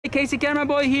Casey Camera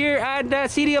Boy here at the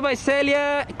City of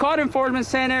Visalia Code Enforcement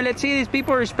Center. Let's see these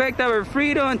people respect our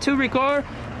freedom to record.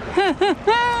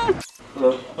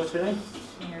 Hello, what's your name?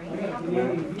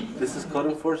 Mary. This is Code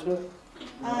Enforcement?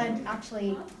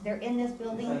 Actually, they're in this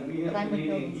building, but I'm with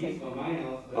building safety.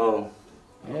 Oh.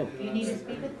 Do you need to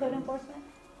speak with Code Enforcement?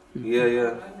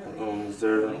 Yeah. Is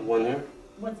there one here?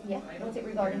 What's it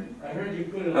regarding?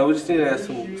 We just need to ask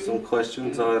some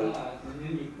questions on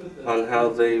how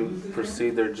they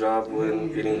proceed their job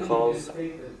when getting calls.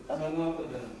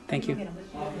 Thank you.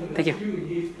 Thank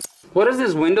you. What is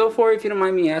this window for, if you don't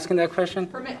mind me asking that question?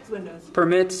 Permits windows.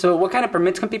 Permits. So what kind of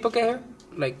permits can people get here?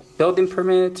 Like building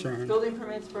permits or? Building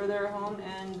permits for their home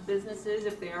and businesses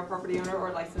if they are a property owner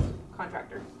or licensed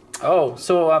contractor. Oh,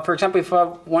 so for example, if I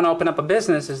want to open up a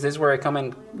business, is this where I come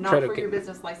and Not try to for get? your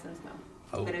business license, no.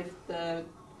 Oh. But if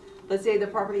let's say the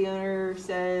property owner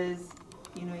says,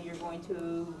 you're going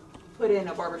to put in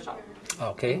a barber shop.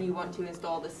 Okay. And you want to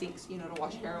install the sinks, to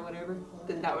wash hair or whatever,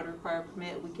 then that would require a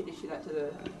permit. We could issue that to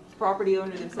the property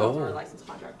owner themselves or a licensed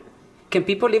contractor. Can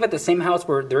people live at the same house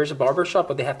where there is a barber shop,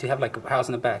 or they have to have like a house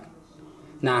in the back?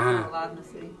 Nah. Not allowed in the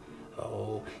city.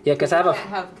 Oh, yeah, because I have You can't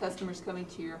have customers coming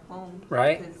to your home.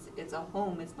 Right. Because it's a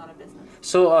home, it's not a business.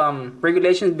 So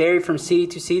regulations vary from city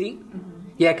to city. Mm-hmm.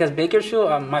 Yeah, because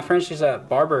Bakersfield, my friend, she's a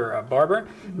barber,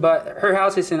 but her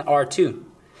house is in R2,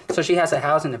 so she has a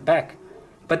house in the back,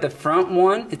 but the front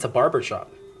one, it's a barber shop.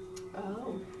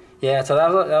 Oh. Yeah,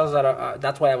 so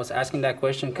that's why I was asking that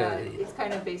question. Cause it's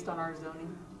kind of based on our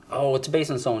zoning. Oh, it's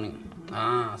based on zoning.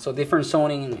 Mm-hmm. So different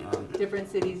zoning. Different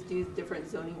cities do different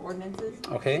zoning ordinances.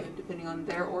 Okay. So depending on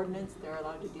their ordinance, they're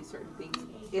allowed to do certain things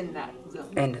in that zone.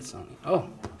 In that zoning. Oh,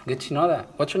 good to know that.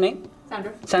 What's your name?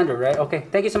 Sandra. Sandra, right? Okay.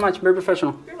 Thank you so much. Very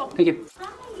professional. You're welcome. Thank you.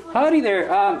 Howdy there.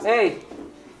 Hey.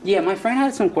 Yeah, my friend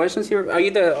had some questions here. Are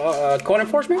you the code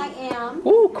enforcement? I am.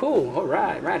 Oh, cool. All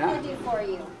right. Right What on. can I do for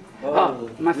you? Oh,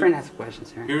 my friend has some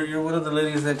questions here. You're one of the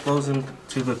ladies that goes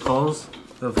into the calls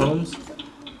of homes?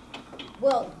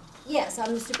 Well, yes,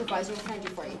 I'm the supervisor. What can I do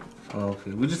for you? Oh,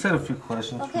 okay. We just had a few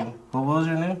questions for Okay. you. What was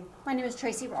your name? My name is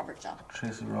Tracy Robertshaw.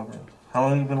 Tracy Robert. How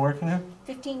long have you been working here?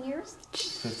 15 years?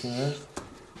 15 years.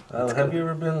 Have you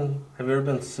ever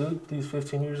been sued these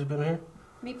 15 years you've been here?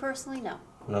 Me personally, no.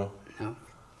 No. No.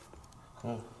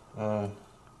 Cool.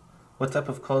 What type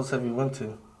of calls have you went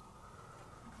to?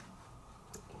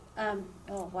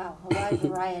 Oh wow, a wide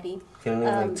variety. Can you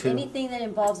name like two? Anything that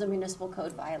involves a municipal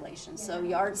code violation. So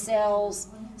yard sales,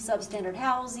 substandard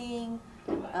housing.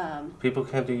 People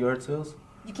can't do yard sales?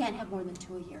 You can't have more than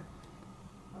 2 a year.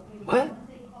 What?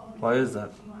 Why is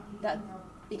that?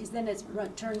 Because then it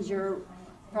turns your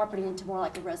property into more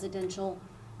like a residential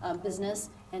business,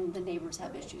 and the neighbors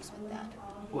have issues with that.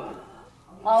 What?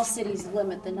 All cities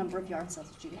limit the number of yard sales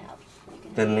that you can have.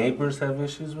 The neighbors have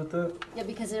issues with that? Yeah,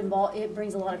 because it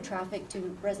brings a lot of traffic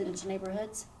to residential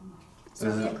neighborhoods. So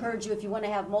we encourage you, if you want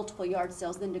to have multiple yard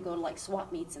sales, then to go to like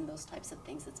swap meets and those types of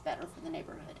things. It's better for the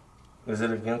neighborhood. Is it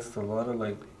against the law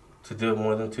to do it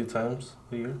more than 2 times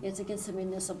a year? It's against the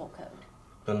municipal code.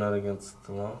 But not against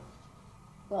the law?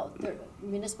 Well, the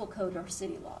municipal code are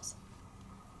city laws.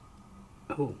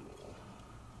 Oh,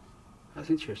 that's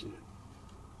interesting.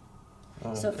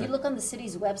 Oh, So if okay. you look on the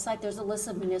city's website, there's a list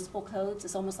of municipal codes.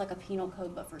 It's almost like a penal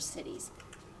code, but for cities.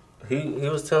 He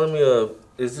was telling me,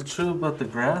 is it true about the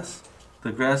grass?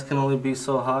 The grass can only be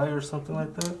so high or something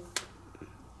like that?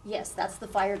 Yes, that's the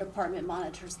fire department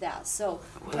monitors that. So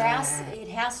grass, it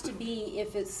has to be,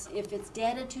 if it's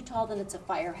dead and too tall, then it's a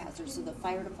fire hazard. So the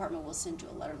fire department will send you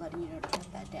a letter letting you know to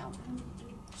cut that down.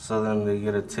 So then they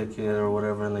get a ticket or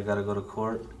whatever and they gotta go to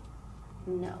court?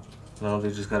 No, No, they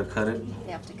just gotta cut it?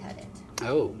 they have to cut it.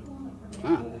 Oh.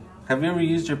 Wow. Have you ever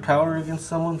used your power against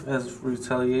someone as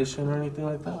retaliation or anything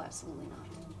like Oh, that? absolutely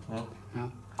not. No?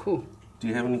 Oh, cool. Do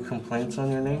you have any complaints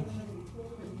on your name?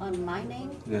 On my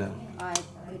name, Yeah. I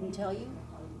couldn't tell you.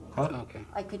 Huh? Okay.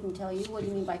 I couldn't tell you. What do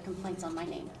you mean by complaints on my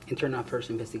name? Internal affairs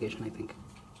investigation, I think.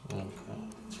 Okay.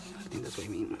 I think that's what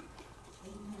you mean.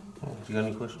 You got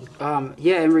any questions?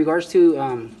 Yeah, in regards to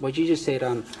what you just said,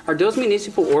 are those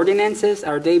municipal ordinances,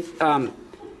 are they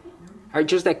are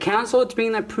just the council it's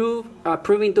being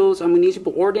approving those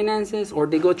municipal ordinances, or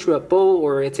they go through a vote,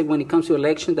 or it's when it comes to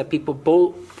elections that people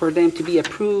vote for them to be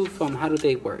approved? How do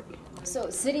they work? So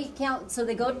so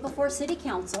they go before city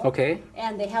council. Okay.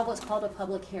 And they have what's called a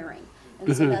public hearing.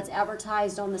 And so that's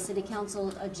advertised on the city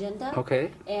council agenda.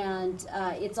 Okay. And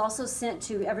it's also sent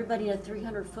to everybody in a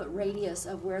 300-foot radius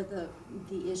of where the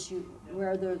issue,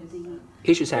 where the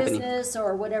Issue's happening. business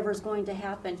or whatever is going to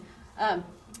happen.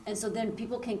 And so then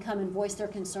people can come and voice their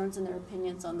concerns and their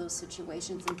opinions on those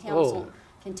situations. And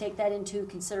can take that into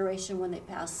consideration when they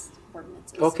pass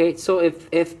ordinances. Okay, so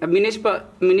if a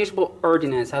municipal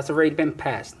ordinance has already been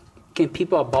passed, can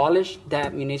people abolish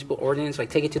that municipal ordinance, like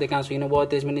take it to the council, you know what,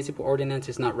 this municipal ordinance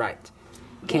is not right?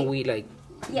 Can we like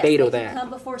Yes, veto they that? can come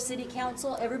before city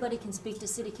council. Everybody can speak to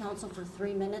city council for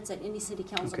 3 minutes at any city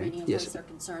council Okay, meeting and yes. voice their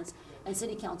concerns. And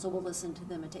city council will listen to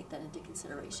them and take that into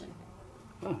consideration.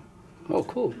 Oh,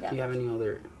 cool. Yeah. Do you have any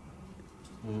other?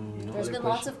 There's been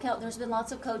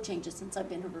lots of code changes since I've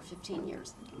been here for 15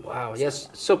 years. Wow, yes.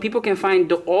 So people can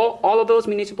find all of those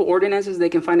municipal ordinances, they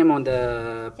can find them on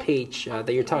the page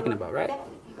that you're talking about, right? If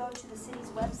you go to the city's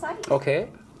website. Okay.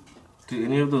 Do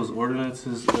any of those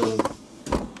ordinances,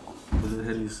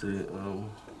 how do you say it?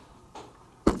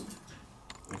 I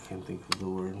can't think of the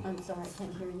word. I'm sorry, I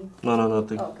can't hear you. No,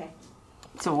 think. Oh, okay.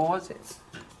 So what was it?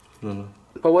 No.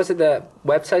 What was it, the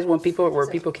websites where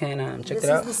people can check it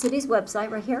out? This is the city's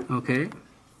website right here. Okay.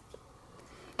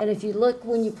 And if you look,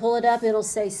 when you pull it up, it'll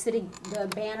say city, the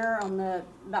banner on the,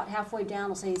 about halfway down,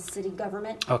 will say city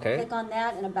government. Okay. Click on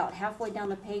that, and about halfway down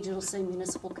the page, it'll say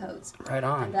municipal codes. Right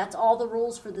on. That's all the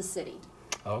rules for the city.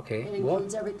 Okay. It Well,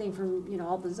 includes everything from,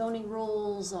 all the zoning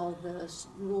rules, all the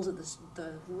rules of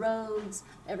the roads,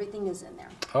 everything is in there.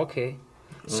 okay.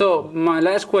 So my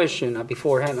last question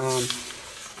beforehand,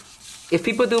 if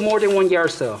people do more than one yard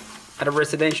sale at a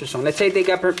residential zone, let's say they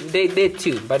did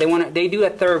two, but they do a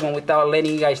third one without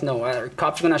letting you guys know. Are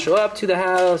cops gonna show up to the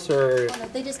house or? Well,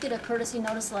 if they just get a courtesy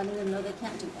notice letting them know they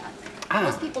can't do that. Ah.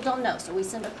 Most people don't know, so we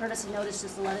send a courtesy notice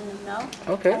just letting them know.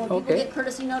 Okay, And when people okay. get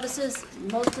courtesy notices,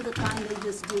 most of the time they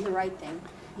just do the right thing.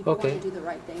 People Okay. want to do the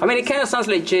right thing. I mean, it kind of sounds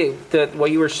legit,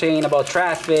 what you were saying about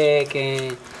traffic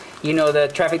and, the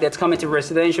traffic that's coming to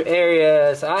residential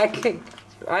areas.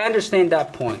 I understand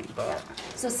that point, but,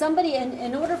 So somebody,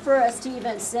 in order for us to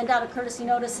even send out a courtesy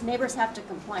notice, neighbors have to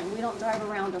complain. We don't drive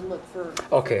around and look for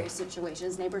Okay. those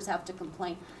situations. Neighbors have to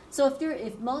complain. So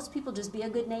if most people just be a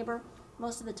good neighbor,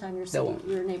 most of the time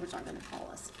your neighbors aren't going to call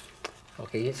us.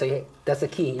 okay, so that's the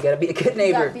key. You gotta be a good You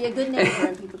neighbor. gotta be a good neighbor,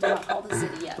 and people do not call the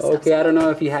city. Yes. Okay, I don't know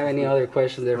if you have any other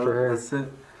questions there for her. That's it.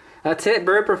 That's it.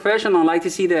 Very professional. I like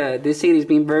to see this city is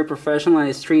being very professional and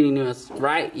it's treating us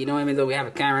right. Even though we have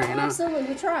a camera. Absolutely,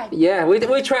 we try. Yeah, we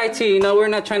try to. We're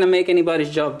not trying to make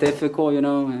anybody's job difficult.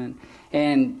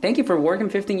 And thank you for working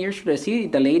 15 years for the city.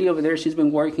 The lady over there, she's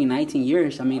been working 19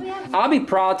 years. I mean, I'll be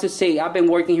proud to say I've been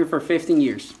working here for 15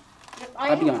 years.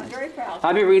 I'll be honest. Very proud.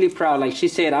 I'll be really proud. Like she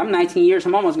said, I'm 19 years.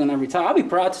 I'm almost gonna retire. I'll be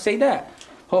proud to say that.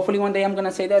 Hopefully one day I'm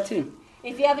gonna say that too.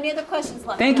 If you have any other questions,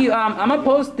 let me Thank know. you. I'm gonna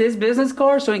post this business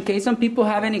card, so in case some people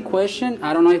have any question,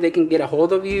 I don't know if they can get a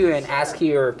hold of you and ask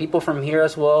you, or people from here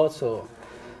as well. So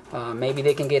maybe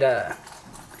they can get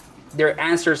their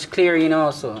answers clear.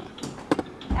 So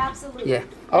Absolutely. Yeah. And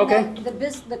Okay.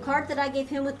 The card that I gave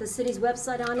him with the city's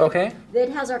website on it. Okay. It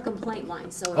has our complaint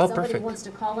line. So if Oh, somebody perfect. wants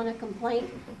to call in a complaint,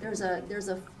 there's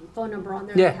a phone number on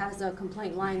there Yeah. that has a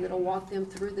complaint line that'll walk them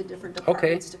through the different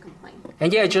departments to complain.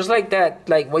 And yeah, just like that,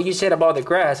 like what you said about the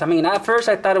grass. I mean, at first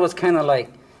I thought it was kind of like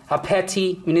a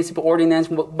petty municipal ordinance,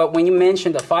 but when you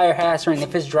mentioned the fire hazard and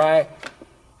if it's dry,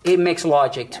 it makes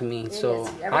logic to me. It So is.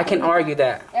 I can argue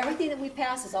that. Everything that we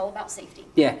pass is all about safety.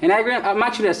 Yeah, and I agree. I'm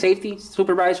actually a safety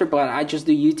supervisor, but I just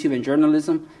do YouTube and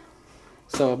journalism.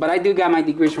 So, but I do got my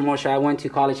degrees from OSHA. I went to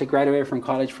college. I graduated from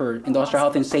college for industrial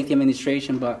health and safety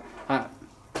administration, but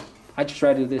I just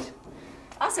tried to do this.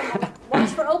 Awesome. Watch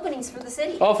for openings for the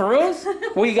city. Oh, for reals?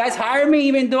 Will you guys hire me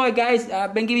even though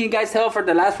I've been giving you guys help for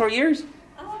the last 4 years?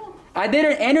 Oh, I did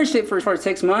an internship for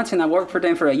 6 months and I worked for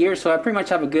them for a year, so I pretty much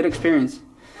have a good experience.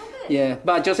 good. Yeah,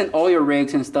 but just in oil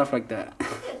rigs and stuff like that.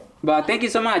 But thank you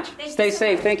so much. Stay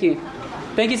safe. Thank you.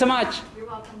 Thank you so much. You're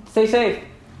welcome. Stay safe.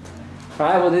 All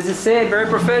right, well, this is it. Very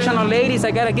professional, ladies.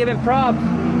 I got to give him props.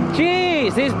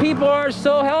 Jeez, these people are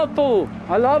so helpful.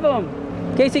 I love them.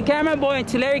 Casey Cameron Boy in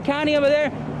Tulare County over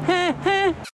there.